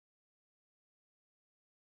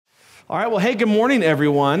All right, well, hey, good morning,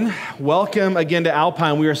 everyone. Welcome again to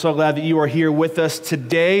Alpine. We are so glad that you are here with us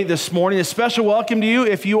today, this morning. A special welcome to you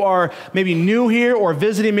if you are maybe new here or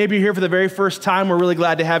visiting, maybe you're here for the very first time. We're really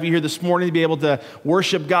glad to have you here this morning to be able to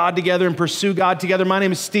worship God together and pursue God together. My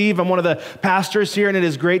name is Steve. I'm one of the pastors here, and it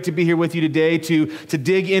is great to be here with you today to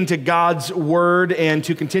dig into God's Word and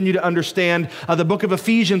to continue to understand the book of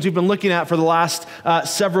Ephesians we've been looking at for the last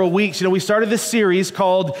several weeks. You know, we started this series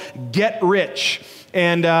called Get Rich.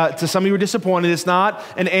 And to some of you who are disappointed, it's not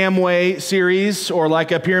an Amway series or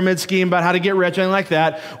like a pyramid scheme about how to get rich, anything like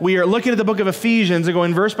that. We are looking at the book of Ephesians and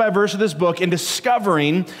going verse by verse of this book and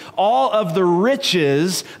discovering all of the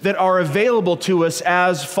riches that are available to us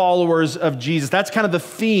as followers of Jesus. That's kind of the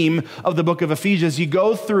theme of the book of Ephesians. You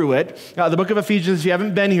go through it. The book of Ephesians, if you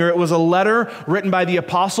haven't been here, it was a letter written by the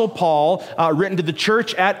Apostle Paul, written to the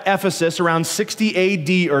church at Ephesus around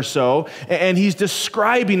 60 AD or so. And he's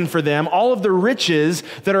describing for them all of the riches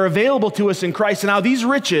that are available to us in Christ. And now these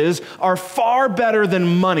riches are far better than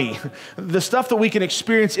money. The stuff that we can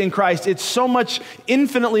experience in Christ, it's so much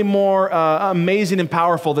infinitely more amazing and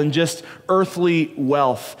powerful than just earthly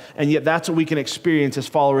wealth. And yet that's what we can experience as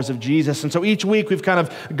followers of Jesus. And so each week we've kind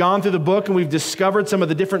of gone through the book and we've discovered some of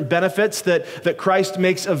the different benefits that Christ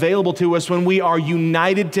makes available to us when we are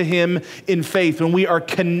united to Him in faith. When we are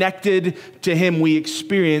connected to Him, we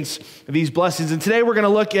experience these blessings. And today we're going to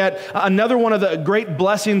look at another one of the great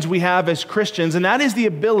blessings we have as Christians, and that is the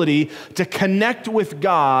ability to connect with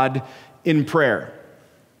God in prayer.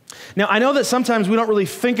 Now, I know that sometimes we don't really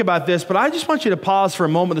think about this, but I just want you to pause for a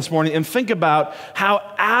moment this morning and think about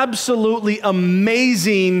how absolutely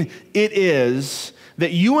amazing it is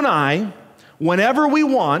that you and I, whenever we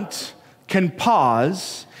want, can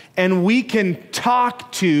pause and we can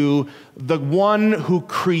talk to the one who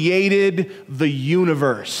created the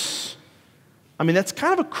universe. I mean, that's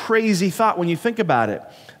kind of a crazy thought when you think about it,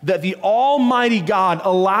 that the Almighty God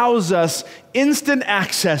allows us instant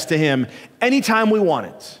access to Him anytime we want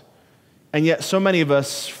it. And yet so many of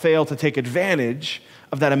us fail to take advantage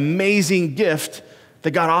of that amazing gift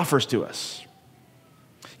that God offers to us.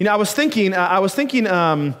 You know, I was thinking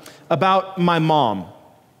about my mom.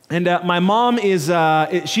 And my mom is,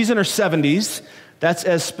 she's in her 70s. That's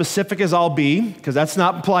as specific as I'll be, because that's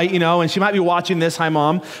not polite, you know, and she might be watching this. Hi,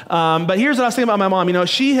 Mom. But here's what I was thinking about my mom. You know,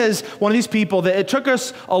 she is one of these people that it took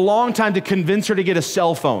us a long time to convince her to get a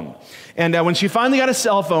cell phone. And when she finally got a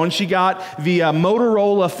cell phone, she got the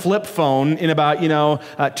Motorola flip phone in about,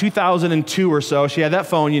 2002 or so. She had that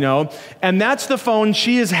phone, and that's the phone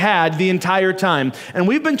she has had the entire time. And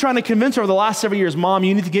we've been trying to convince her over the last several years, Mom,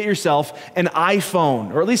 you need to get yourself an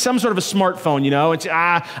iPhone, or at least some sort of a smartphone, And she,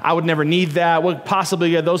 I would never need that. Well,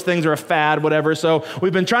 possibly those things are a fad, whatever. So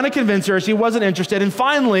we've been trying to convince her. She wasn't interested. And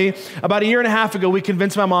finally, about a year and a half ago, we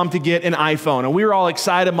convinced my mom to get an iPhone. And we were all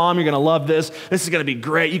excited. Mom, you're going to love this. This is going to be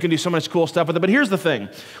great. You can do so much cool stuff with it. But here's the thing.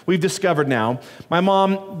 We've discovered now, my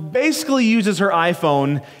mom basically uses her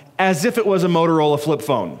iPhone as if it was a Motorola flip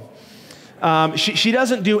phone. She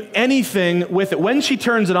doesn't do anything with it. When she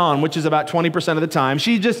turns it on, which is about 20% of the time,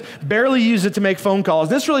 she just barely uses it to make phone calls.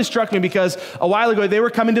 This really struck me because a while ago, they were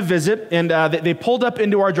coming to visit, and they pulled up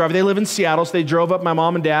into our driveway. They live in Seattle, so they drove up, my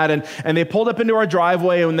mom and dad, and they pulled up into our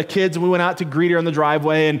driveway, and the kids, and we went out to greet her on the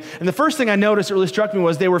driveway. And the first thing I noticed that really struck me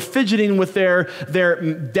was they were fidgeting with their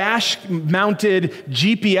dash-mounted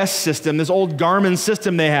GPS system, this old Garmin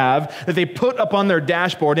system they have that they put up on their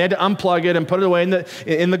dashboard. They had to unplug it and put it away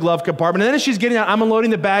in the glove compartment. And then as she's getting out, I'm unloading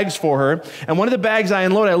the bags for her. And one of the bags I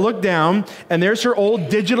unload, I look down, and there's her old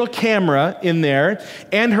digital camera in there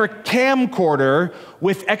and her camcorder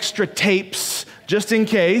with extra tapes just in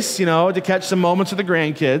case, to catch some moments with the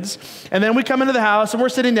grandkids. And then we come into the house, and we're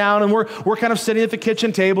sitting down, and we're kind of sitting at the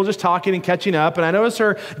kitchen table just talking and catching up. And I notice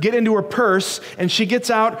her get into her purse, and she gets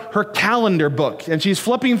out her calendar book. And she's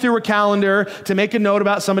flipping through her calendar to make a note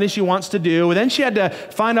about somebody she wants to do. And then she had to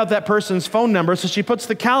find out that person's phone number, so she puts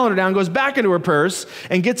the calendar down, goes back into her purse,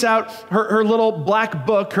 and gets out her little black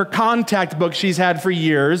book, her contact book she's had for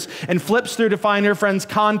years, and flips through to find her friend's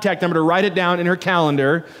contact number to write it down in her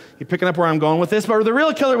calendar. You're picking up where I'm going with this. But the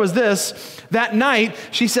real killer was this. That night,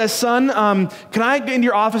 she says, son, can I get into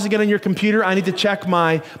your office and get on your computer? I need to check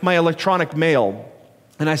my electronic mail.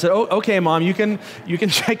 And I said, oh, okay, Mom, you can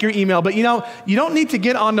check your email. But you don't need to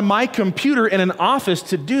get onto my computer in an office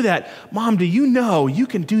to do that. Mom, do you know you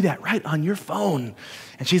can do that right on your phone?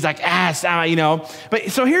 And she's like,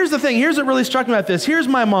 But so here's the thing. Here's what really struck me about this. Here's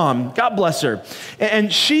my mom. God bless her.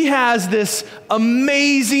 And she has this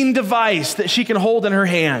amazing device that she can hold in her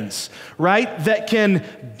hands, right? That can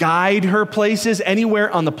guide her places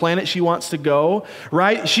anywhere on the planet she wants to go,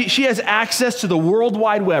 right? She has access to the World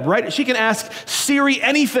Wide Web, right? She can ask Siri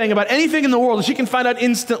anything about anything in the world, and she can find out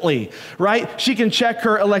instantly, right? She can check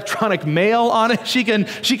her electronic mail on it. She can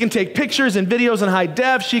take pictures and videos in high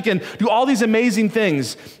def. She can do all these amazing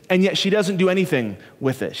things, and yet she doesn't do anything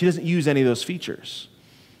with it. She doesn't use any of those features.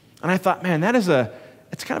 And I thought, man,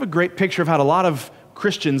 it's kind of a great picture of how a lot of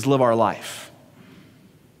Christians live our life.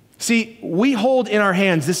 See, we hold in our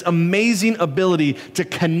hands this amazing ability to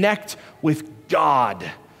connect with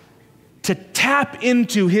God, to tap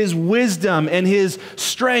into his wisdom and his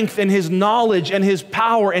strength and his knowledge and his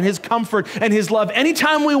power and his comfort and his love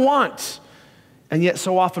anytime we want. And yet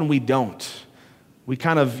so often we don't. We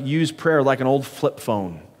kind of use prayer like an old flip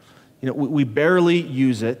phone. We barely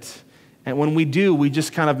use it. And when we do, we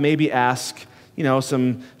just kind of maybe ask,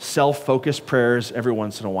 some self-focused prayers every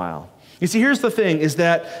once in a while. You see, here's the thing, is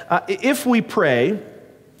that if we pray,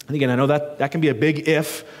 and again, I know that can be a big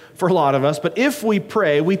if for a lot of us, but if we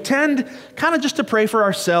pray, we tend kind of just to pray for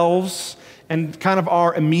ourselves and kind of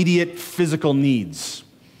our immediate physical needs.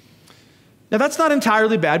 Now, that's not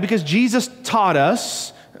entirely bad, because Jesus taught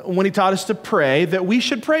us, when he taught us to pray, that we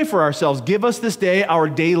should pray for ourselves. Give us this day our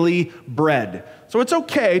daily bread. So it's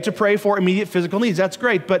okay to pray for immediate physical needs. That's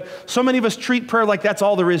great. But so many of us treat prayer like that's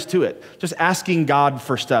all there is to it. Just asking God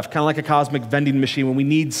for stuff, kind of like a cosmic vending machine when we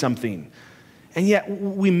need something. And yet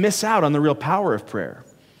we miss out on the real power of prayer.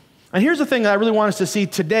 And here's the thing that I really want us to see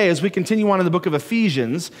today as we continue on in the book of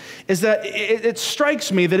Ephesians, is that it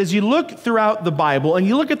strikes me that as you look throughout the Bible and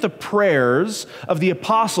you look at the prayers of the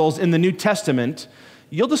apostles in the New Testament,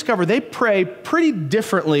 you'll discover they pray pretty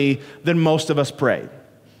differently than most of us pray.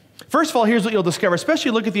 First of all, here's what you'll discover,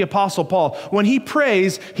 especially look at the Apostle Paul. When he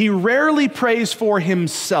prays, he rarely prays for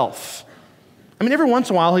himself. I mean, every once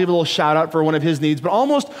in a while, he'll give a little shout out for one of his needs, but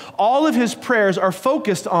almost all of his prayers are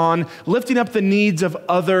focused on lifting up the needs of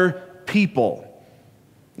other people.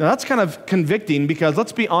 Now, that's kind of convicting, because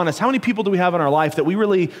let's be honest, how many people do we have in our life that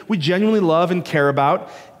we genuinely love and care about,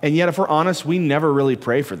 and yet if we're honest, we never really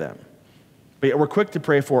pray for them. But yet we're quick to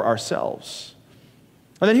pray for ourselves.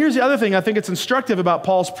 And then here's the other thing I think it's instructive about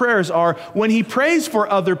Paul's prayers are when he prays for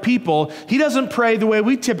other people, he doesn't pray the way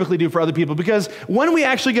we typically do for other people, because when we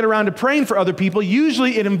actually get around to praying for other people,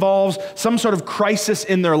 usually it involves some sort of crisis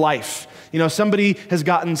in their life. Somebody has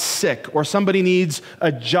gotten sick, or somebody needs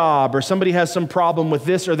a job, or somebody has some problem with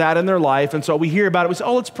this or that in their life. And so we hear about it, we say,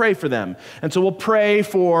 let's pray for them. And so we'll pray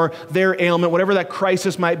for their ailment, whatever that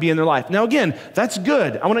crisis might be in their life. Now again, that's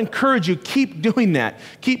good. I want to encourage you, keep doing that.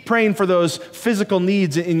 Keep praying for those physical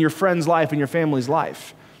needs in your friend's life, in your family's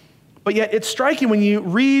life. But yet it's striking when you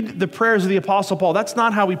read the prayers of the Apostle Paul, that's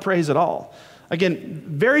not how he prays at all. Again,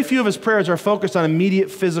 very few of his prayers are focused on immediate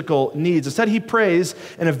physical needs. Instead, he prays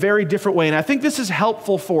in a very different way. And I think this is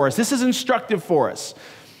helpful for us. This is instructive for us.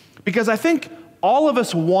 Because I think all of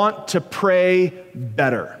us want to pray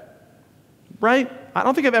better, right? I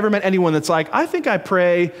don't think I've ever met anyone that's like, I think I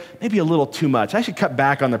pray maybe a little too much. I should cut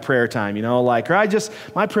back on the prayer time, or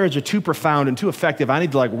my prayers are too profound and too effective. I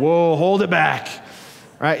need to hold it back,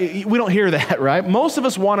 right? We don't hear that, right? Most of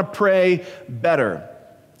us want to pray better.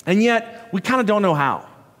 And yet, we kind of don't know how.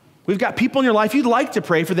 We've got people in your life, you'd like to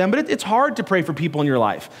pray for them, but it's hard to pray for people in your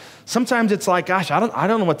life. Sometimes it's like, gosh, I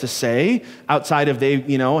don't know what to say outside of they,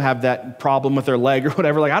 have that problem with their leg or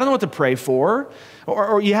whatever. I don't know what to pray for.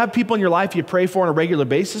 Or you have people in your life you pray for on a regular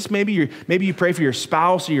basis. Maybe you pray for your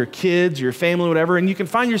spouse or your kids or your family, whatever, and you can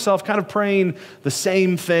find yourself kind of praying the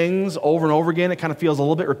same things over and over again. It kind of feels a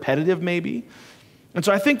little bit repetitive maybe. And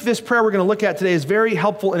so I think this prayer we're going to look at today is very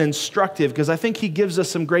helpful and instructive, because I think he gives us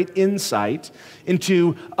some great insight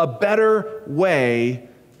into a better way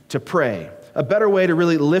to pray, a better way to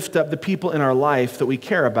really lift up the people in our life that we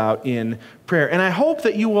care about in prayer. And I hope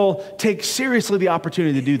that you will take seriously the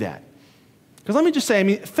opportunity to do that. Because let me just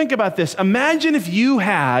say, think about this. Imagine if you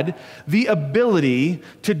had the ability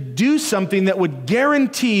to do something that would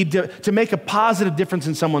guarantee to make a positive difference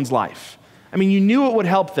in someone's life. You knew it would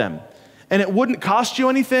help them. And it wouldn't cost you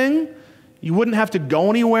anything. You wouldn't have to go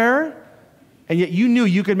anywhere. And yet you knew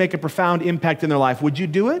you could make a profound impact in their life. Would you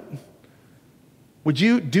do it? Would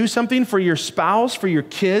you do something for your spouse, for your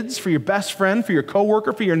kids, for your best friend, for your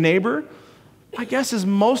coworker, for your neighbor? My guess is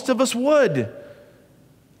most of us would.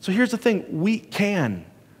 So here's the thing. We can.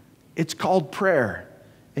 It's called prayer.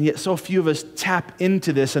 And yet so few of us tap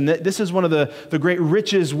into this. And this is one of the great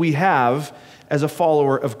riches we have as a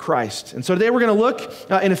follower of Christ. And so today we're going to look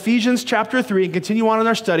in Ephesians chapter 3 and continue on in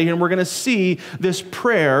our study. And we're going to see this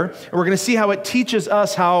prayer. And we're going to see how it teaches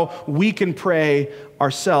us how we can pray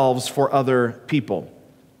ourselves for other people.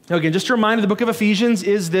 Now again, just a reminder, the book of Ephesians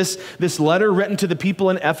is this letter written to the people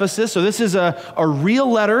in Ephesus. So this is a real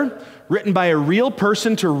letter written by a real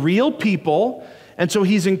person to real people. And so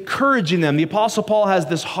he's encouraging them. The Apostle Paul has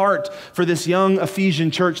this heart for this young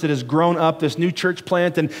Ephesian church that has grown up, this new church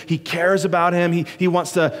plant, and he cares about him. He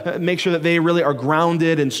wants to make sure that they really are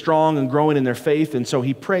grounded and strong and growing in their faith, and so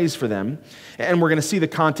he prays for them. And we're going to see the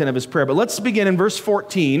content of his prayer. But let's begin in verse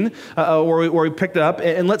 14, where we picked it up,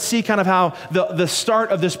 and let's see kind of how the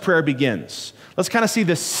start of this prayer begins. Let's kind of see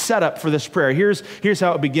the setup for this prayer. Here's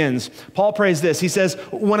how it begins. Paul prays this. He says,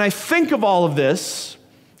 "When I think of all of this,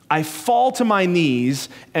 I fall to my knees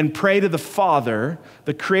and pray to the Father,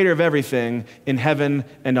 the creator of everything in heaven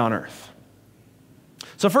and on earth."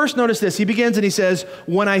 So first notice this. He begins and he says,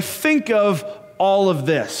 "When I think of all of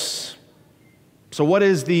this." So what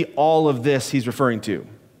is the all of this he's referring to?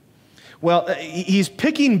 Well, he's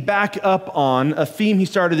picking back up on a theme he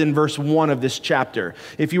started in verse 1 of this chapter.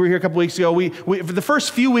 If you were here a couple weeks ago, we for the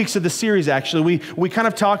first few weeks of the series, actually, we kind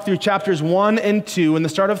of talked through chapters 1 and 2 and the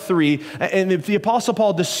start of 3, and the Apostle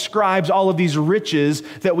Paul describes all of these riches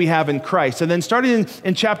that we have in Christ. And then starting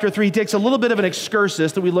in chapter 3, he takes a little bit of an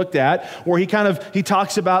excursus that we looked at, where he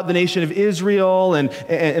talks about the nation of Israel and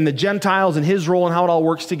the Gentiles and his role and how it all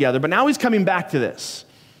works together. But now he's coming back to this.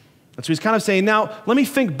 And so he's kind of saying, now, let me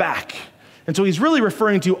think back. And so he's really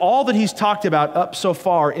referring to all that he's talked about up so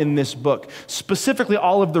far in this book, specifically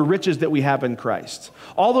all of the riches that we have in Christ.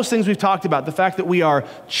 All those things we've talked about, the fact that we are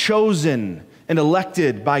chosen and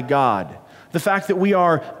elected by God, the fact that we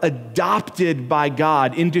are adopted by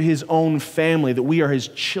God into his own family, that we are his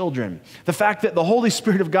children, the fact that the Holy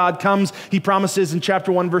Spirit of God comes, he promises in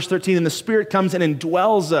chapter 1, verse 13, and the Spirit comes and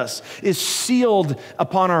indwells us, is sealed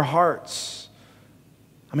upon our hearts.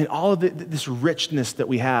 I mean, all of this richness that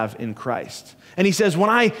we have in Christ. And he says, when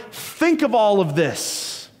I think of all of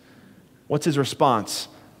this, what's his response?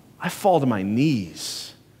 I fall to my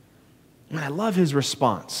knees. I mean, I love his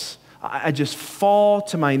response. I just fall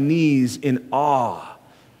to my knees in awe.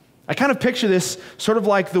 I kind of picture this sort of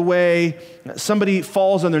like the way somebody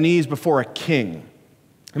falls on their knees before a king.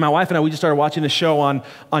 And my wife and I, we just started watching this show on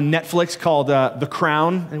Netflix called The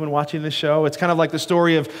Crown. Anyone watching this show? It's kind of like the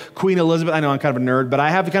story of Queen Elizabeth. I know I'm kind of a nerd, but I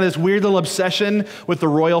have kind of this weird little obsession with the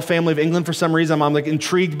royal family of England for some reason. I'm like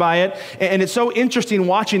intrigued by it. And it's so interesting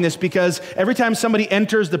watching this because every time somebody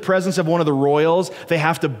enters the presence of one of the royals, they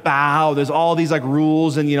have to bow. There's all these like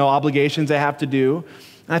rules and, obligations they have to do.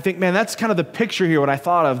 And I think, man, that's kind of the picture here, what I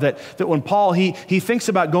thought of, that when Paul, he thinks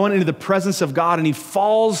about going into the presence of God and he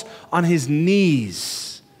falls on his knees.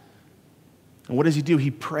 And what does he do?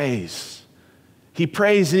 He prays. He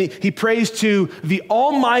prays, and he prays to the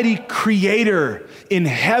almighty creator in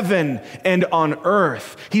heaven and on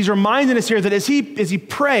earth. He's reminding us here that as he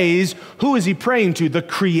prays, who is he praying to? The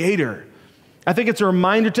creator. I think it's a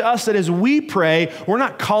reminder to us that as we pray, we're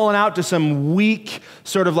not calling out to some weak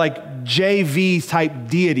sort of like JV type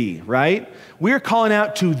deity, right? We're calling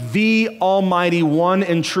out to the almighty, one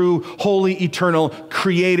and true, holy, eternal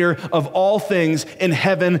creator of all things in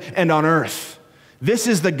heaven and on earth. This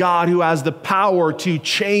is the God who has the power to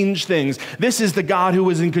change things. This is the God who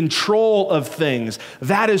is in control of things.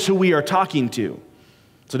 That is who we are talking to.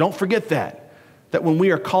 So don't forget that when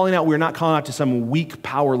we are calling out, we're not calling out to some weak,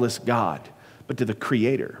 powerless God, but to the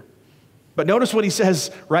Creator. But notice what he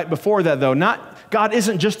says right before that, though. God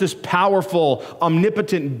isn't just this powerful,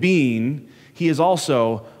 omnipotent being. He is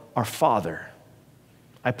also our Father.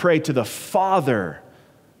 I pray to the Father,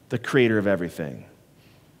 the creator of everything.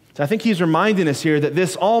 So I think he's reminding us here that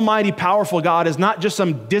this almighty, powerful God is not just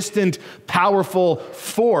some distant, powerful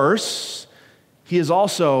force. He is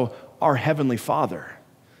also our heavenly Father.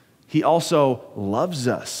 He also loves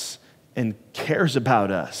us and cares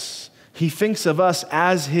about us. He thinks of us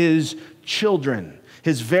as his children,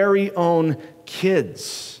 his very own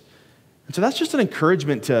kids. And so that's just an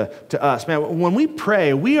encouragement to us. Man, when we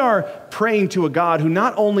pray, we are praying to a God who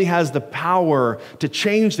not only has the power to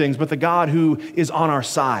change things, but the God who is on our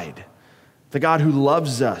side. The God who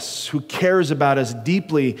loves us, who cares about us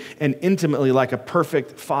deeply and intimately like a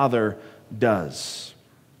perfect father does.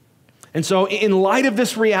 And so in light of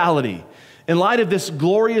this reality, in light of this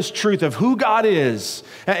glorious truth of who God is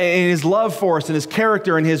and his love for us and his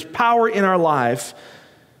character and his power in our life,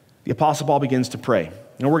 the Apostle Paul begins to pray.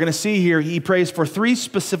 And we're going to see here, he prays for three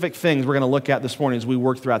specific things we're going to look at this morning as we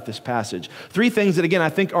work throughout this passage. Three things that, again, I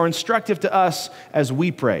think are instructive to us as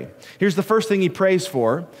we pray. Here's the first thing he prays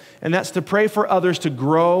for, and that's to pray for others to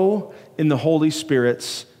grow in the Holy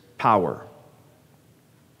Spirit's power.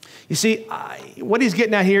 You see, what he's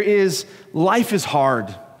getting at here is life is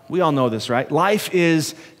hard. We all know this, right? Life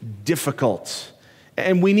is difficult,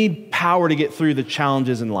 and we need power to get through the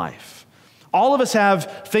challenges in life. All of us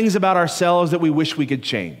have things about ourselves that we wish we could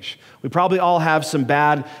change. We probably all have some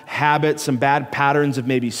bad habits, some bad patterns of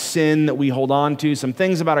maybe sin that we hold on to, some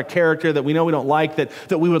things about our character that we know we don't like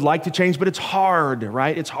that we would like to change, but it's hard,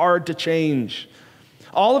 right? It's hard to change.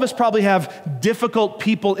 All of us probably have difficult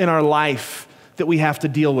people in our life that we have to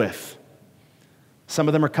deal with. Some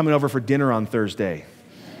of them are coming over for dinner on Thursday.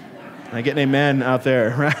 I get an amen out there,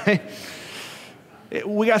 right?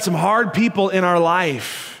 We got some hard people in our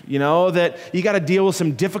life, that you got to deal with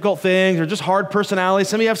some difficult things or just hard personalities.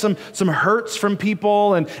 Some of you have some hurts from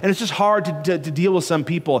people, and it's just hard to deal with some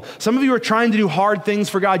people. Some of you are trying to do hard things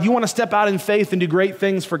for God. You want to step out in faith and do great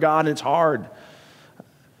things for God, and it's hard.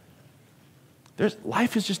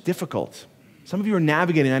 Life is just difficult. Some of you are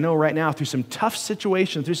navigating, I know right now, through some tough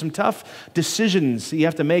situations, through some tough decisions that you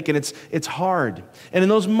have to make, and it's hard. And in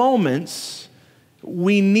those moments,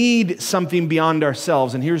 we need something beyond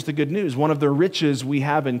ourselves. And here's the good news. One of the riches we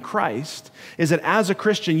have in Christ is that as a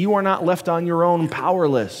Christian, you are not left on your own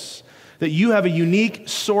powerless, that you have a unique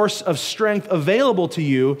source of strength available to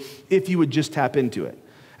you if you would just tap into it.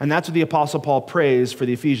 And that's what the Apostle Paul prays for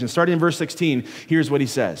the Ephesians. Starting in verse 16, here's what he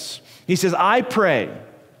says. He says, I pray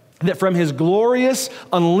that from his glorious,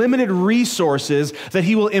 unlimited resources, that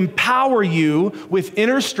he will empower you with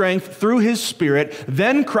inner strength through his Spirit.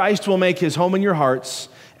 Then Christ will make his home in your hearts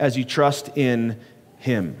as you trust in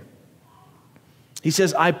him. He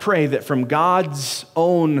says, I pray that from God's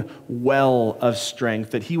own well of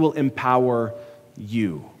strength, that he will empower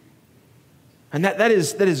you. And that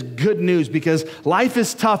is good news, because life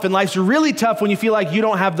is tough, and life's really tough when you feel like you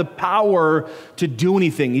don't have the power to do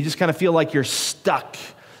anything. You just kind of feel like you're stuck.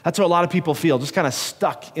 That's what a lot of people feel, just kind of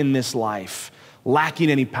stuck in this life, lacking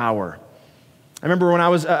any power. I remember when I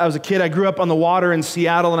was a kid, I grew up on the water in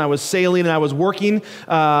Seattle, and I was sailing, and I was working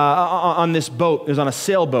on this boat. It was on a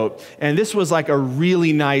sailboat, and this was like a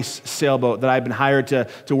really nice sailboat that I'd been hired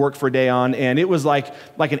to work for a day on, and it was like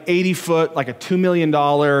an 80-foot, like a $2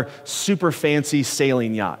 million, super fancy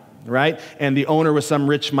sailing yacht. Right? And the owner was some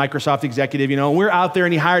rich Microsoft executive, and we're out there,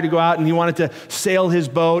 and he hired to go out, and he wanted to sail his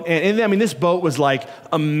boat. And I mean, this boat was like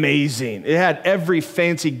amazing. It had every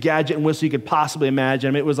fancy gadget and whistle you could possibly imagine.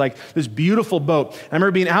 I mean, it was like this beautiful boat. I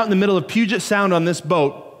remember being out in the middle of Puget Sound on this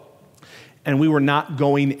boat, and we were not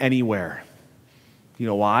going anywhere. You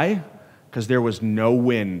know why? Because there was no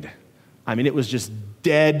wind. I mean, it was just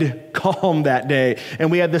dead calm that day.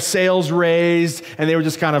 And we had the sails raised, and they were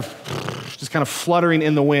just kind of fluttering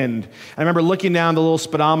in the wind. I remember looking down the little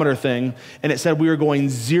speedometer thing, and it said we were going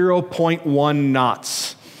 0.1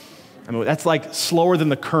 knots. I mean, that's like slower than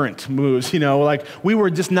the current moves, like we were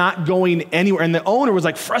just not going anywhere. And the owner was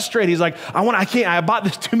like frustrated. He's like, I bought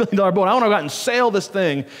this $2 million boat. I want to go out and sail this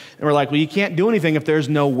thing. And we're like, well, you can't do anything if there's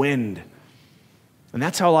no wind. And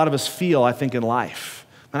that's how a lot of us feel, I think, in life.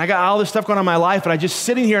 And I got all this stuff going on in my life, and I'm just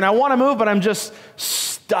sitting here, and I want to move, but I'm just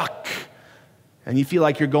stuck. And you feel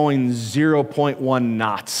like you're going 0.1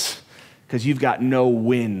 knots because you've got no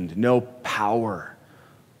wind, no power.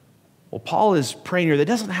 Well, Paul is praying here that it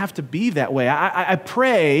doesn't have to be that way. I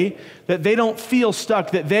pray that they don't feel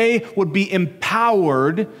stuck, that they would be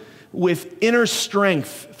empowered with inner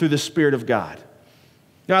strength through the Spirit of God.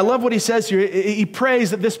 Now, I love what he says here. He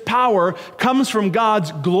prays that this power comes from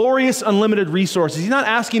God's glorious, unlimited resources. He's not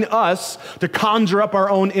asking us to conjure up our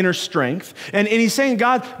own inner strength. And he's saying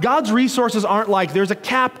God's resources aren't like there's a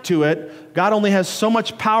cap to it. God only has so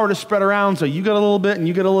much power to spread around, so you get a little bit and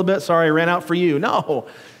you get a little bit. Sorry, I ran out for you. No,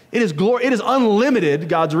 it is unlimited,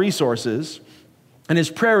 God's resources. And his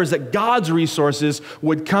prayer is that God's resources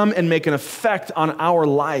would come and make an effect on our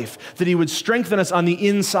life, that he would strengthen us on the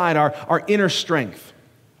inside, our inner strength.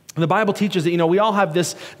 And the Bible teaches that, we all have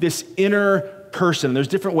this inner person. There's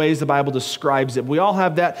different ways the Bible describes it. We all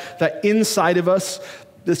have that inside of us,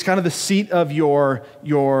 this kind of the seat of your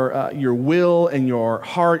will and your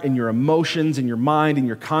heart and your emotions and your mind and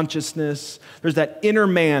your consciousness. There's that inner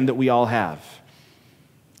man that we all have.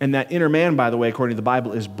 And that inner man, by the way, according to the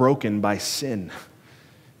Bible, is broken by sin.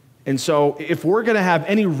 And so if we're going to have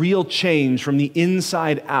any real change from the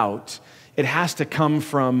inside out, it has to come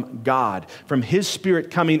from God, from His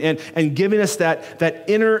Spirit coming in and giving us that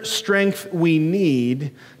inner strength we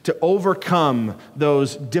need to overcome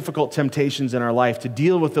those difficult temptations in our life, to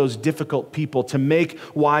deal with those difficult people, to make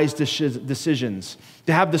wise decisions,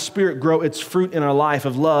 to have the Spirit grow its fruit in our life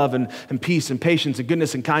of love and peace and patience and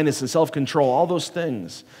goodness and kindness and self-control, all those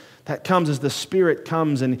things. That comes as the Spirit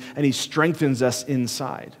comes and He strengthens us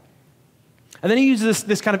inside. And then He uses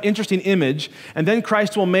this kind of interesting image, and then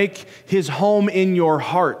Christ will make His home in your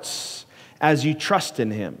hearts as you trust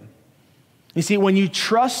in Him. You see, when you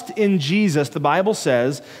trust in Jesus, the Bible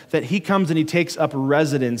says that He comes and He takes up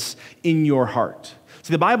residence in your heart.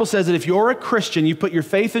 See, the Bible says that if you're a Christian, you put your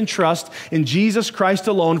faith and trust in Jesus Christ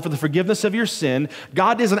alone for the forgiveness of your sin,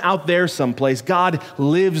 God isn't out there someplace. God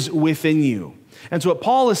lives within you. And so what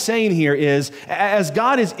Paul is saying here is, as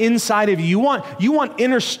God is inside of you, you want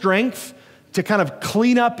inner strength to kind of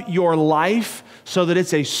clean up your life so that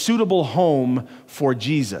it's a suitable home for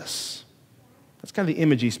Jesus. That's kind of the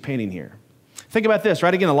image he's painting here. Think about this,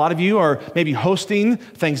 right? Again, a lot of you are maybe hosting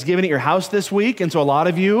Thanksgiving at your house this week, and so a lot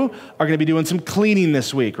of you are going to be doing some cleaning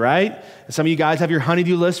this week, right? And some of you guys have your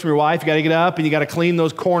honey-do list from your wife. You got to get up and you got to clean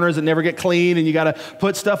those corners that never get cleaned, and you got to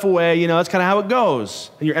put stuff away. You know, that's kind of how it goes.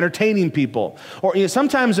 And you're entertaining people. Or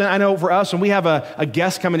sometimes, I know for us, when we have a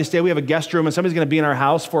guest coming to stay, we have a guest room, and somebody's going to be in our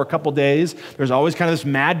house for a couple days. There's always kind of this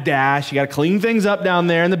mad dash. You got to clean things up down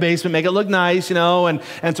there in the basement, make it look nice, you know. And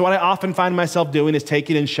so what I often find myself doing is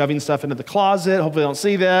taking and shoving stuff into the closet. Hopefully they don't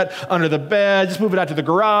see that. Under the bed, just move it out to the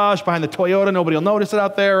garage, behind the Toyota. Nobody will notice it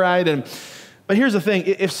out there, right? But here's the thing.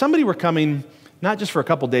 If somebody were coming, not just for a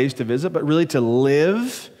couple days to visit, but really to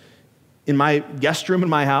live in my guest room in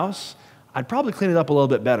my house, I'd probably clean it up a little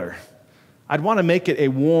bit better. I'd want to make it a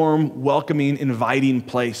warm, welcoming, inviting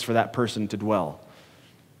place for that person to dwell.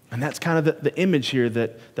 And that's kind of the image here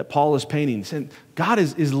that Paul is painting. Saying God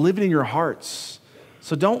is living in your hearts.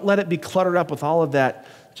 So don't let it be cluttered up with all of that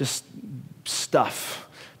just stuff,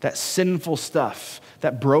 that sinful stuff,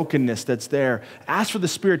 that brokenness that's there. Ask for the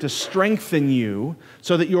Spirit to strengthen you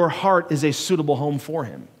so that your heart is a suitable home for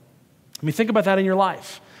Him. I mean, think about that in your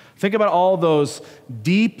life. Think about all those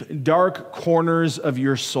deep, dark corners of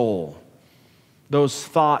your soul. Those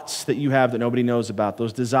thoughts that you have that nobody knows about,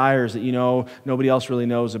 those desires that you know nobody else really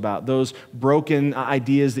knows about, those broken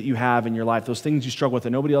ideas that you have in your life, those things you struggle with that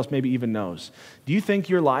nobody else maybe even knows. Do you think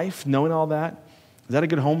your life, knowing all that, is that a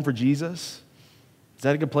good home for Jesus? Is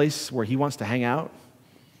that a good place where He wants to hang out?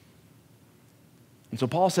 And so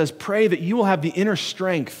Paul says, pray that you will have the inner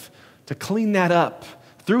strength to clean that up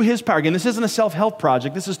through His power. Again, this isn't a self-help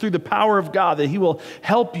project. This is through the power of God that He will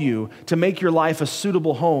help you to make your life a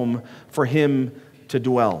suitable home for Him to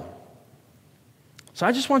dwell. So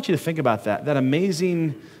I just want you to think about that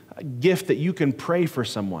amazing gift that you can pray for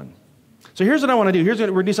someone. So here's what I want to do. We're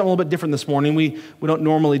going to do something a little bit different this morning. We don't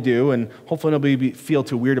normally do, and hopefully nobody feel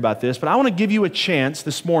too weird about this, but I want to give you a chance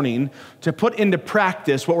this morning to put into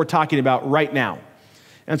practice what we're talking about right now.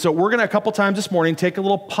 And so we're going to, a couple times this morning, take a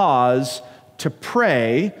little pause to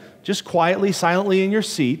pray, just quietly, silently in your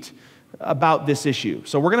seat, about this issue.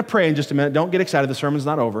 So we're going to pray in just a minute. Don't get excited. The sermon's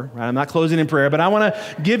not over. Right? I'm not closing in prayer, but I want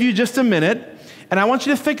to give you just a minute, and I want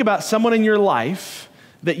you to think about someone in your life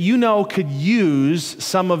that you know could use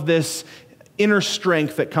some of this inner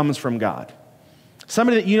strength that comes from God.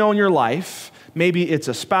 Somebody that you know in your life, maybe it's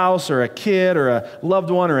a spouse or a kid or a loved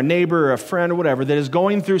one or a neighbor or a friend or whatever, that is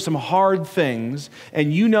going through some hard things,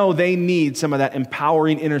 and you know they need some of that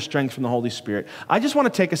empowering inner strength from the Holy Spirit. I just want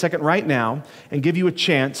to take a second right now and give you a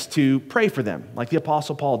chance to pray for them, like the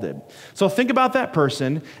Apostle Paul did. So think about that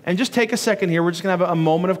person and just take a second here. We're just going to have a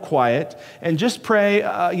moment of quiet and just pray,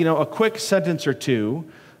 a quick sentence or two,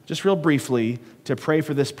 just real briefly, to pray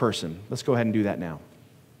for this person. Let's go ahead and do that now.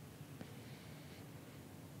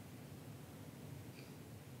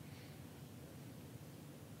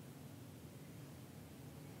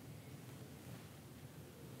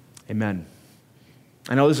 Amen.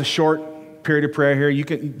 I know this is a short period of prayer here.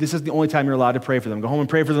 This is the only time you're allowed to pray for them. Go home and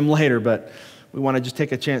pray for them later, but we want to just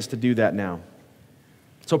take a chance to do that now.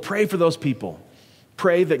 So pray for those people.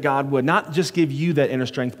 Pray that God would not just give you that inner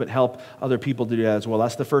strength, but help other people to do that as well.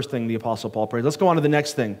 That's the first thing the Apostle Paul prays. Let's go on to the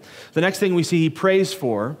next thing. The next thing we see he prays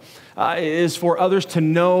for is for others to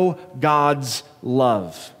know God's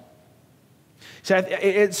love. See,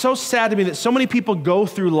 it's so sad to me that so many people go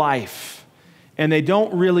through life and they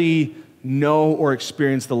don't really know or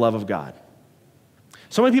experience the love of God.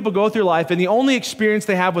 So many people go through life, and the only experience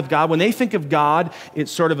they have with God, when they think of God,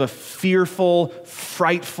 it's sort of a fearful,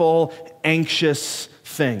 frightful, anxious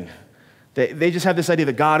thing. They just have this idea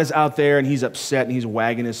that God is out there, and He's upset, and He's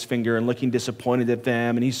wagging His finger and looking disappointed at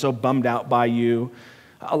them, and He's so bummed out by you.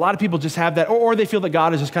 A lot of people just have that, or they feel that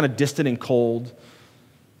God is just kind of distant and cold.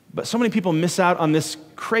 But so many people miss out on this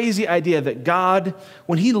crazy idea that God,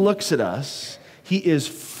 when he looks at us, he is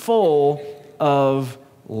full of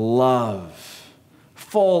love,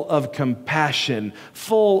 full of compassion,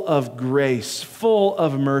 full of grace, full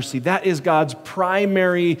of mercy. That is God's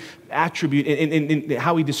primary attribute in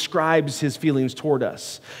how he describes his feelings toward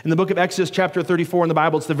us. In the book of Exodus chapter 34 in the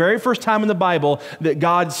Bible, it's the very first time in the Bible that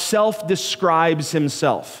God self-describes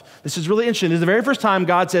himself. This is really interesting. This is the very first time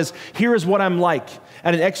God says, here is what I'm like.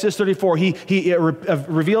 And in Exodus 34, he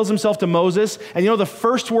reveals himself to Moses. And you know the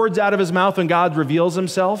first words out of his mouth when God reveals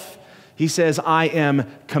himself? He says, I am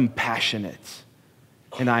compassionate,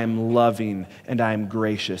 and I am loving, and I am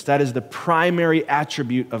gracious. That is the primary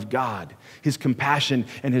attribute of God, his compassion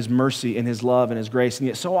and his mercy and his love and his grace. And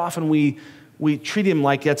yet so often we treat him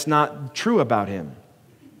like that's not true about him.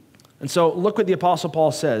 And so look what the Apostle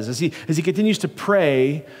Paul says as he continues to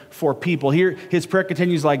pray for people. Here, his prayer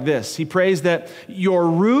continues like this. He prays that your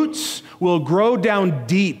roots will grow down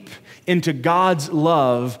deep into God's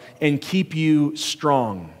love and keep you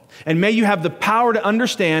strong. And may you have the power to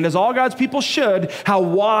understand, as all God's people should, how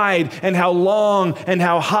wide and how long and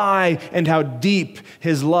how high and how deep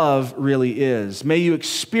his love really is. May you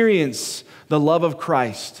experience the love of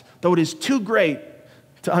Christ, though it is too great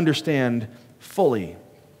to understand fully.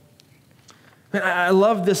 And I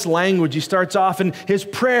love this language. He starts off, and his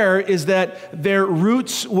prayer is that their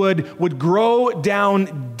roots would grow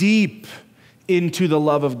down deep into the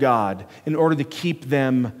love of God in order to keep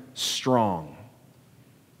them strong.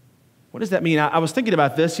 What does that mean? I was thinking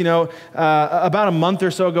about this, about a month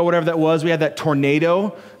or so ago, whatever that was, we had that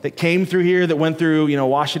tornado that came through here that went through,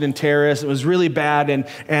 Washington Terrace. It was really bad,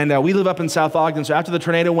 and we live up in South Ogden, so after the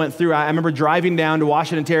tornado went through, I remember driving down to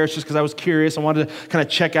Washington Terrace just because I was curious. I wanted to kind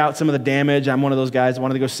of check out some of the damage. I'm one of those guys that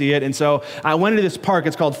wanted to go see it, and so I went into this park.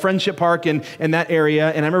 It's called Friendship Park in that area,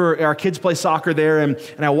 and I remember our kids play soccer there, and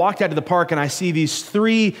I walked out to the park, and I see these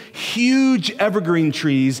 3 huge evergreen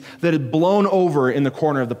trees that had blown over in the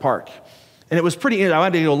corner of the park. And it was pretty interesting. I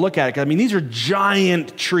had to go look at it because, these are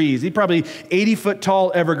giant trees. These probably 80-foot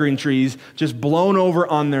tall evergreen trees just blown over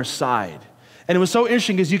on their side. And it was so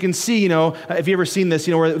interesting because you can see, if you've ever seen this,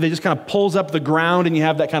 where they just kind of pulls up the ground and you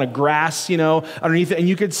have that kind of grass, underneath it. And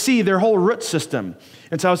you could see their whole root system.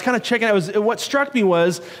 And so I was kind of checking out. What struck me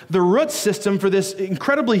was the root system for this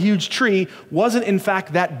incredibly huge tree wasn't, in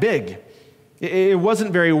fact, that big. It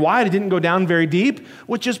wasn't very wide. It didn't go down very deep,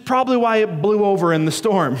 which is probably why it blew over in the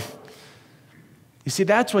storm. You see,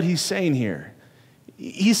 that's what he's saying here.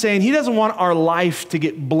 He's saying he doesn't want our life to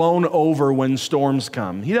get blown over when storms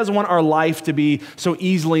come. He doesn't want our life to be so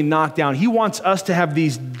easily knocked down. He wants us to have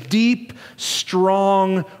these deep,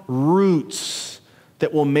 strong roots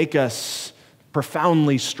that will make us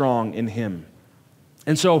profoundly strong in him.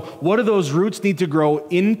 And so what do those roots need to grow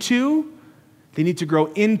into? They need to grow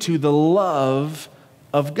into the love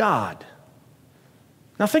of God.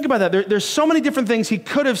 Now think about that. There's so many different things he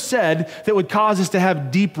could have said that would cause us to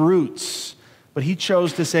have deep roots, but he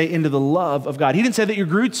chose to say into the love of God. He didn't say that your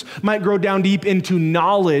roots might grow down deep into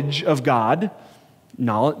knowledge of God.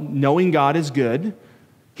 Knowing God is good.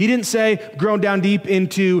 He didn't say grow down deep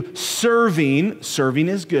into serving. Serving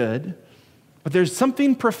is good. But there's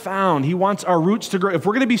something profound. He wants our roots to grow. If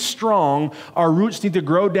we're going to be strong, our roots need to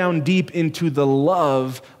grow down deep into the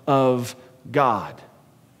love of God.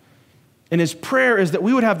 And his prayer is that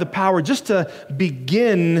we would have the power just to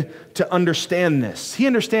begin to understand this. He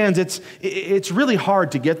understands it's really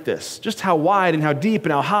hard to get this, just how wide and how deep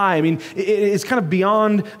and how high. It's kind of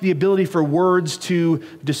beyond the ability for words to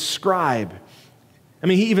describe.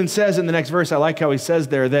 He even says in the next verse, I like how he says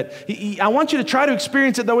there, that I want you to try to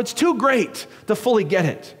experience it, though it's too great to fully get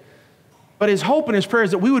it. But his hope and his prayer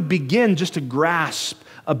is that we would begin just to grasp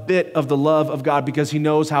a bit of the love of God because he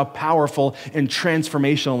knows how powerful and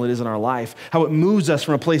transformational it is in our life, how it moves us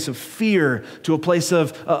from a place of fear to a place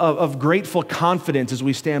of grateful confidence as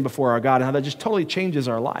we stand before our God, and how that just totally changes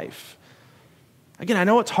our life. Again, I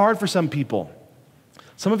know it's hard for some people.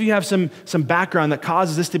 Some of you have some background that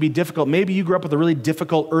causes this to be difficult. Maybe you grew up with a really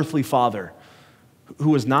difficult earthly father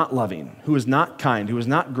who was not loving, who was not kind, who was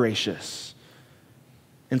not gracious.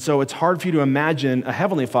 And so it's hard for you to imagine a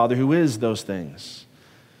heavenly father who is those things.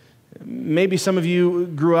 Maybe some of you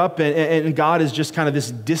grew up and God is just kind of this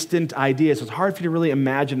distant idea, so it's hard for you to really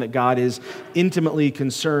imagine that God is intimately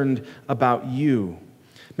concerned about you.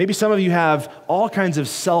 Maybe some of you have all kinds of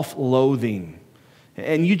self-loathing,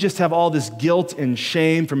 and you just have all this guilt and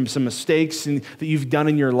shame from some mistakes that you've done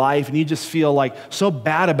in your life, and you just feel like so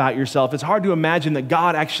bad about yourself. It's hard to imagine that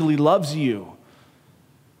God actually loves you.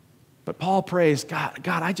 But Paul prays, God,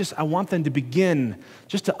 I want them to begin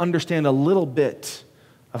just to understand a little bit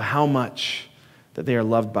of how much that they are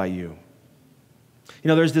loved by you. You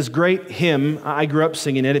know, there's this great hymn. I grew up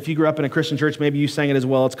singing it. If you grew up in a Christian church, maybe you sang it as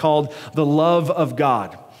well. It's called The Love of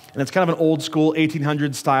God. And it's kind of an old school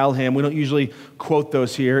 1800s style hymn. We don't usually quote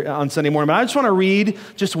those here on Sunday morning. But I just want to read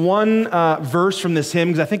just one verse from this hymn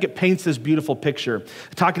because I think it paints this beautiful picture,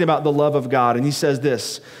 talking about the love of God. And he says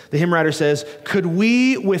this, the hymn writer says, "Could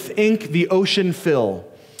we with ink the ocean fill,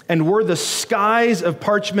 and were the skies of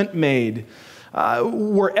parchment made,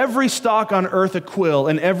 were every stalk on earth a quill,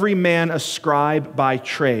 and every man a scribe by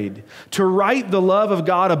trade. To write the love of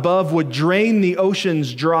God above would drain the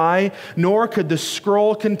oceans dry, nor could the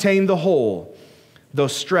scroll contain the whole, though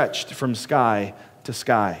stretched from sky to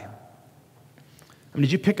sky." I mean,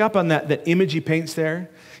 did you pick up on that image he paints there?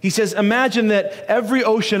 He says, imagine that every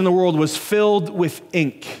ocean in the world was filled with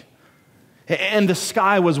ink, and the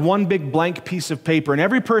sky was one big blank piece of paper. And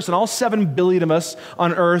every person, all 7 billion of us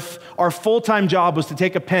on earth, our full-time job was to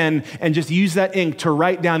take a pen and just use that ink to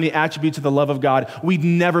write down the attributes of the love of God. We'd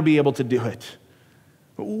never be able to do it.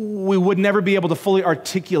 We would never be able to fully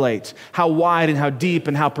articulate how wide and how deep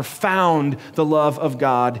and how profound the love of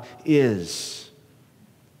God is.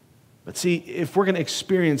 But see, if we're going to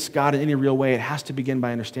experience God in any real way, it has to begin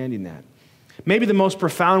by understanding that. Maybe the most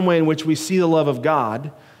profound way in which we see the love of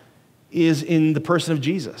God is in the person of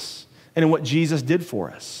Jesus and in what Jesus did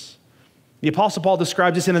for us. The Apostle Paul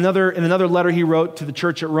describes this in another letter he wrote to the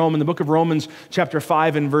church at Rome. In the book of Romans, chapter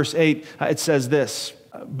 5 and verse 8, it says this,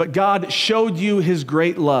 "But God showed you his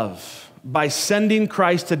great love by sending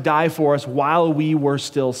Christ to die for us while we were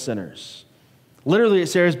still sinners." Literally it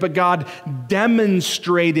says, but God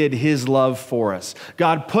demonstrated his love for us.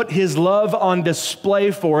 God put his love on display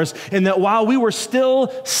for us in that while we were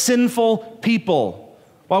still sinful people,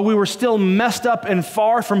 while we were still messed up and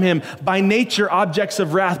far from him, by nature objects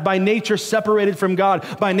of wrath, by nature separated from God,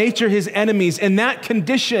 by nature his enemies, in that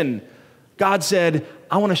condition, God said,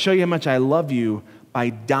 I want to show you how much I love you by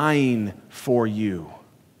dying for you.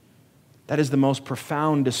 That is the most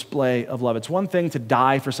profound display of love. It's one thing to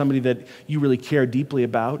die for somebody that you really care deeply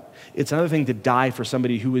about. It's another thing to die for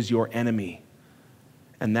somebody who is your enemy.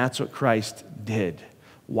 And that's what Christ did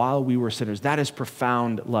while we were sinners. That is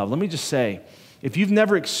profound love. Let me just say, if you've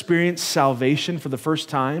never experienced salvation for the first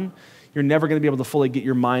time, you're never going to be able to fully get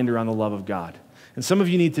your mind around the love of God. And some of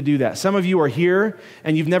you need to do that. Some of you are here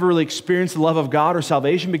and you've never really experienced the love of God or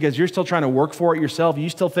salvation because you're still trying to work for it yourself. You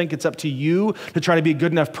still think it's up to you to try to be a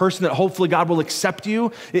good enough person that hopefully God will accept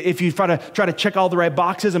you if you try to check all the right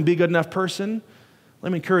boxes and be a good enough person.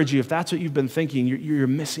 Let me encourage you, if that's what you've been thinking, you're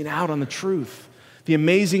missing out on the truth. The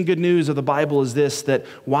amazing good news of the Bible is this, that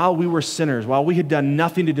while we were sinners, while we had done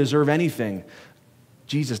nothing to deserve anything,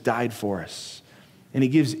 Jesus died for us. And he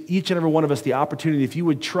gives each and every one of us the opportunity, if you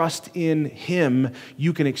would trust in him,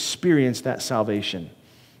 you can experience that salvation.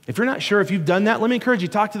 If you're not sure if you've done that, let me encourage you,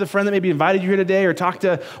 talk to the friend that maybe invited you here today or talk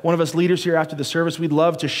to one of us leaders here after the service. We'd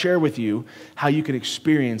love to share with you how you can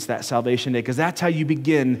experience that salvation day, because that's how you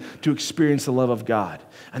begin to experience the love of God.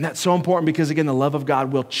 And that's so important because, again, the love of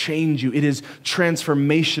God will change you. It is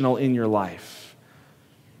transformational in your life.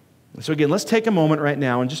 And so again, let's take a moment right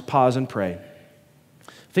now and just pause and pray.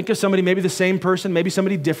 Think of somebody, maybe the same person, maybe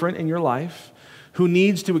somebody different in your life who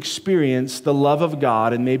needs to experience the love of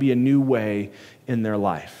God in maybe a new way in their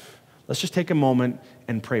life. Let's just take a moment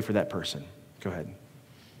and pray for that person. Go ahead.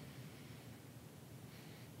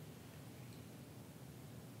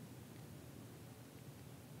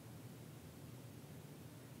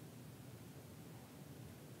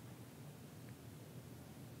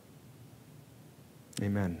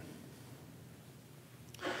 Amen.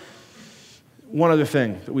 One other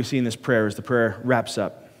thing that we see in this prayer as the prayer wraps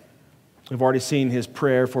up. We've already seen his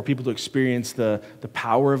prayer for people to experience the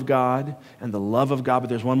power of God and the love of God, but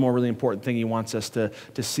there's one more really important thing he wants us to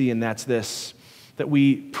see, and that's this, that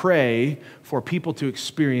we pray for people to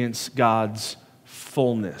experience God's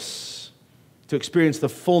fullness, to experience the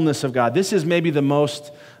fullness of God. This is maybe the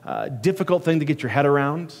most difficult thing to get your head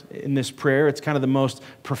around in this prayer. It's kind of the most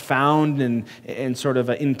profound and sort of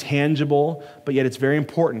intangible, but yet it's very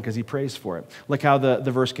important because he prays for it. Look how the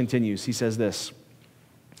verse continues. He says this.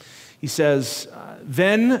 He says,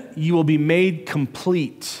 then you will be made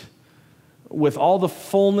complete with all the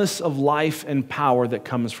fullness of life and power that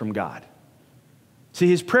comes from God. See,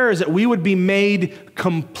 his prayer is that we would be made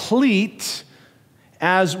complete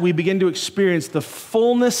as we begin to experience the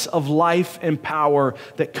fullness of life and power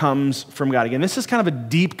that comes from God. Again, this is kind of a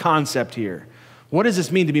deep concept here. What does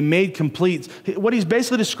this mean to be made complete? What he's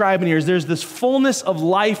basically describing here is there's this fullness of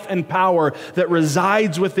life and power that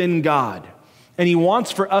resides within God. And he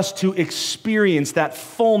wants for us to experience that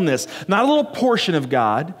fullness, not a little portion of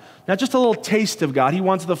God, not just a little taste of God. He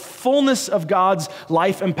wants the fullness of God's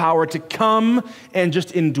life and power to come and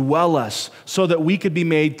just indwell us so that we could be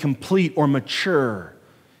made complete or mature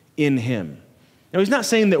in him. Now, he's not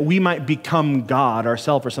saying that we might become God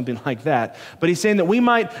ourselves or something like that, but he's saying that we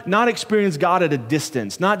might not experience God at a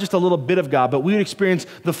distance, not just a little bit of God, but we would experience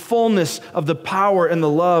the fullness of the power and the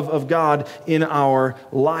love of God in our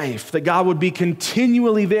life, that God would be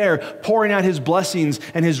continually there pouring out his blessings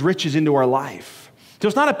and his riches into our life. So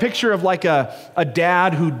it's not a picture of like a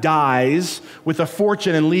dad who dies with a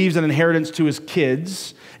fortune and leaves an inheritance to his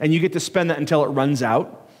kids, and you get to spend that until it runs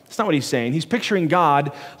out. That's not what he's saying. He's picturing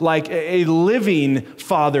God like a living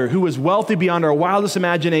father who is wealthy beyond our wildest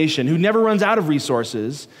imagination, who never runs out of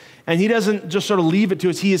resources, and he doesn't just sort of leave it to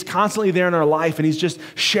us. He is constantly there in our life, and he's just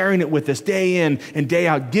sharing it with us day in and day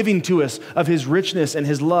out, giving to us of his richness and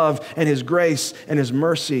his love and his grace and his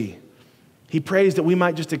mercy. He prays that we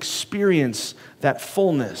might just experience that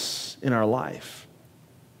fullness in our life.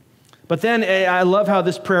 But then I love how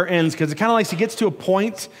this prayer ends, because it kind of like he gets to a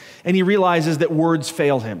point and he realizes that words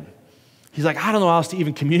fail him. He's like, I don't know how else to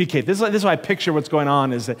even communicate. This is why I picture what's going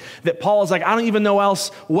on, is that Paul is like, I don't even know else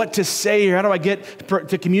what to say, or how do I get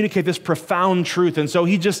to communicate this profound truth? And so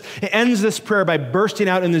he just ends this prayer by bursting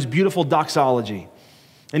out in this beautiful doxology.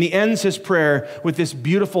 And he ends his prayer with this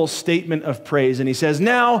beautiful statement of praise. And he says,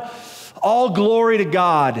 now, all glory to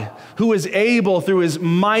God, who is able through his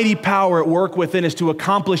mighty power at work within us to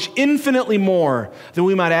accomplish infinitely more than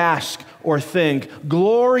we might ask or think.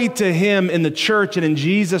 Glory to him in the church and in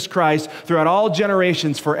Jesus Christ throughout all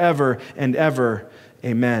generations forever and ever.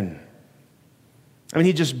 Amen. I mean,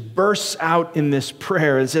 he just bursts out in this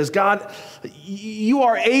prayer and says, God, you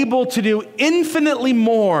are able to do infinitely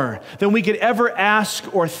more than we could ever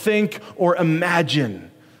ask or think or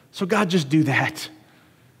imagine. So God, just do that.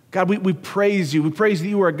 God, we praise you. We praise that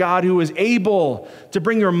you are a God who is able to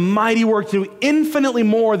bring your mighty work to do infinitely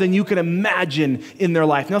more than you can imagine in their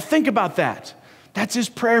life. Now think about that. That's his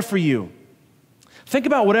prayer for you. Think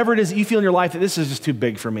about whatever it is that you feel in your life that this is just too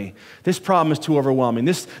big for me. This problem is too overwhelming.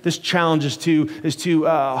 This challenge is too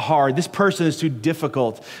hard. This person is too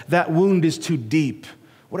difficult. That wound is too deep.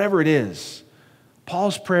 Whatever it is,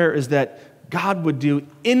 Paul's prayer is that God would do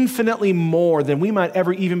infinitely more than we might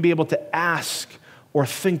ever even be able to ask or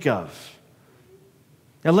think of.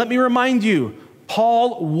 Now let me remind you,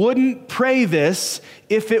 Paul wouldn't pray this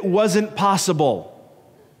if it wasn't possible.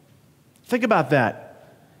 Think about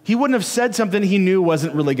that. He wouldn't have said something he knew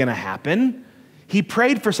wasn't really going to happen. He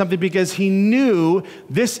prayed for something because he knew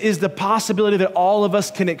this is the possibility that all of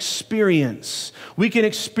us can experience. We can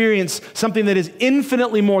experience something that is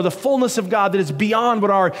infinitely more, the fullness of God that is beyond what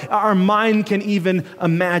our mind can even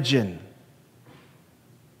imagine.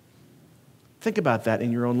 Think about that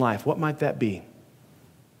in your own life. What might that be?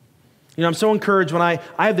 You know, I'm so encouraged when I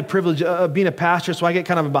have the privilege of being a pastor, so I get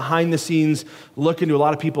kind of a behind-the-scenes look into a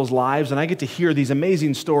lot of people's lives, and I get to hear these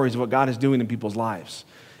amazing stories of what God is doing in people's lives.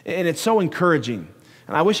 And it's so encouraging.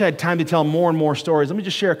 And I wish I had time to tell more and more stories. Let me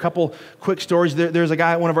just share a couple quick stories. There's a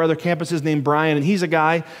guy at one of our other campuses named Brian, and he's a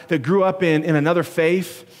guy that grew up in another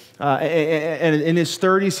faith. And in his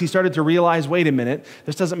 30s, he started to realize, wait a minute,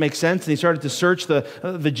 this doesn't make sense. And he started to search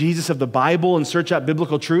the Jesus of the Bible and search out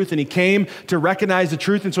biblical truth. And he came to recognize the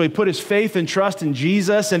truth. And so he put his faith and trust in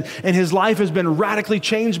Jesus. And his life has been radically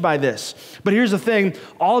changed by this. But here's the thing.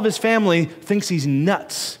 All of his family thinks he's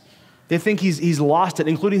nuts. They think he's lost it,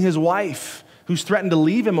 including his wife, who's threatened to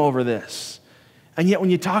leave him over this. And yet when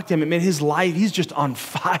you talk to him, man, his light, he's just on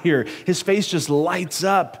fire. His face just lights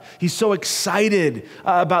up. He's so excited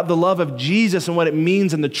about the love of Jesus and what it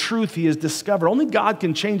means and the truth he has discovered. Only God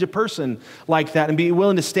can change a person like that and be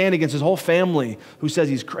willing to stand against his whole family who says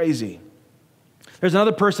he's crazy. There's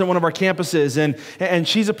another person at one of our campuses, and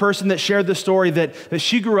she's a person that shared the story that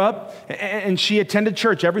she grew up and she attended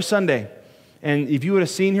church every Sunday. And if you would have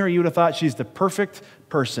seen her, you would have thought she's the perfect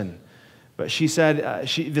person. But she said,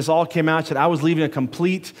 this all came out, said, I was leading a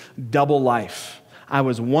complete double life. I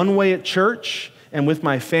was one way at church and with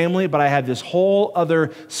my family, but I had this whole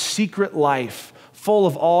other secret life full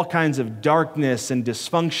of all kinds of darkness and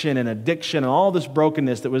dysfunction and addiction and all this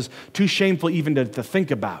brokenness that was too shameful even to think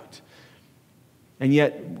about. And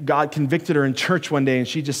yet God convicted her in church one day and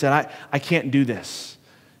she just said, I can't do this.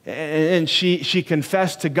 And she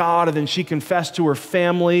confessed to God, and then she confessed to her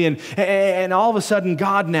family, and all of a sudden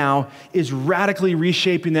God now is radically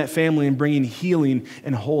reshaping that family and bringing healing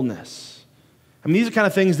and wholeness. I mean, these are kind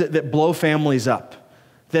of things that blow families up,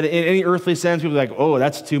 that in any earthly sense people are like, oh,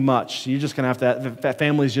 that's too much. You're just going to have that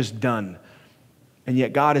family's just done. And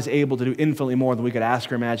yet God is able to do infinitely more than we could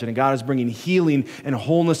ask or imagine. And God is bringing healing and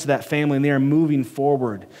wholeness to that family, and they are moving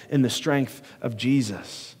forward in the strength of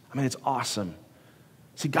Jesus. I mean, it's awesome.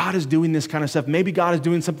 See, God is doing this kind of stuff. Maybe God is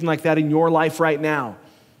doing something like that in your life right now.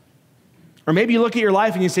 Or maybe you look at your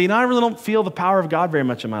life and you say, I really don't feel the power of God very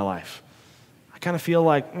much in my life. I kind of feel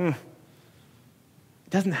like, it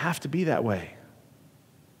doesn't have to be that way.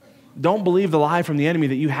 Don't believe the lie from the enemy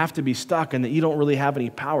that you have to be stuck and that you don't really have any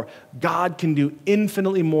power. God can do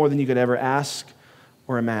infinitely more than you could ever ask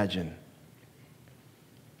or imagine.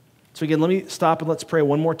 So again, let me stop and let's pray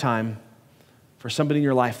one more time for somebody in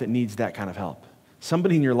your life that needs that kind of help.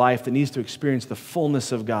 Somebody in your life that needs to experience the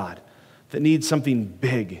fullness of God, that needs something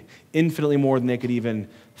big, infinitely more than they could even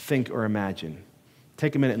think or imagine.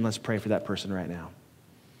 Take a minute and let's pray for that person right now.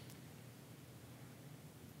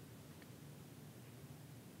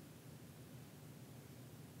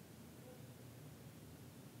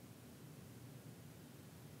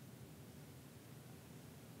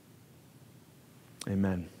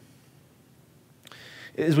 Amen.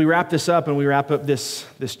 As we wrap this up and we wrap up this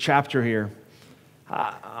chapter here,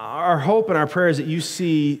 our hope and our prayer is that you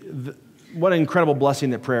see what an incredible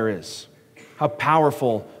blessing that prayer is, how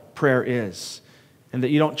powerful prayer is, and that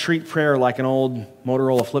you don't treat prayer like an old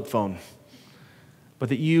Motorola flip phone, but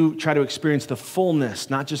that you try to experience the fullness,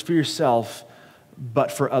 not just for yourself,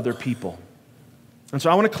 but for other people. And so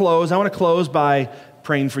I want to close by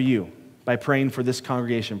praying for you, by praying for this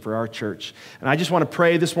congregation, for our church. And I just want to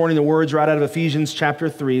pray this morning the words right out of Ephesians chapter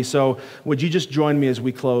 3. So would you just join me as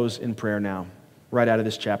we close in prayer now, right out of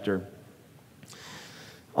this chapter.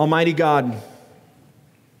 Almighty God,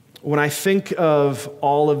 when I think of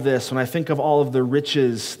all of this, when I think of all of the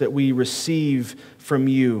riches that we receive from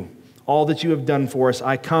you, all that you have done for us,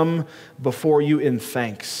 I come before you in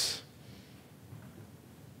thanks.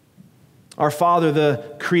 Our Father,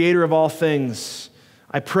 the creator of all things,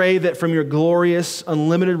 I pray that from your glorious,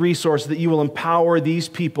 unlimited resources that you will empower these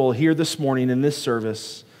people here this morning in this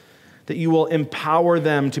service, that you will empower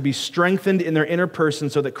them to be strengthened in their inner person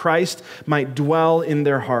so that Christ might dwell in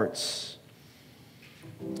their hearts.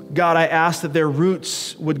 God, I ask that their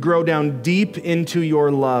roots would grow down deep into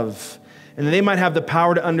your love and that they might have the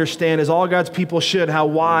power to understand, as all God's people should, how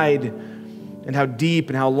wide and how deep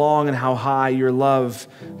and how long and how high your love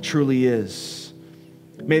truly is.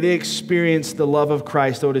 May they experience the love of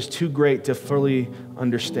Christ, though it is too great to fully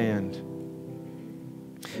understand.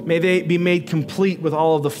 May they be made complete with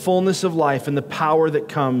all of the fullness of life and the power that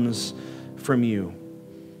comes from you.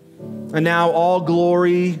 And now all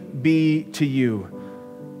glory be to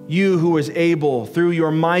you, you who is able, through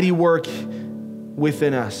your mighty work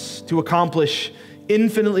within us, to accomplish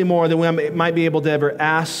infinitely more than we might be able to ever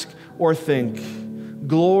ask or think.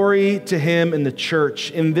 Glory to him in the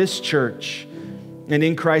church, in this church, and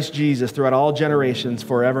in Christ Jesus throughout all generations,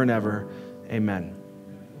 forever and ever. Amen.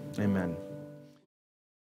 Amen.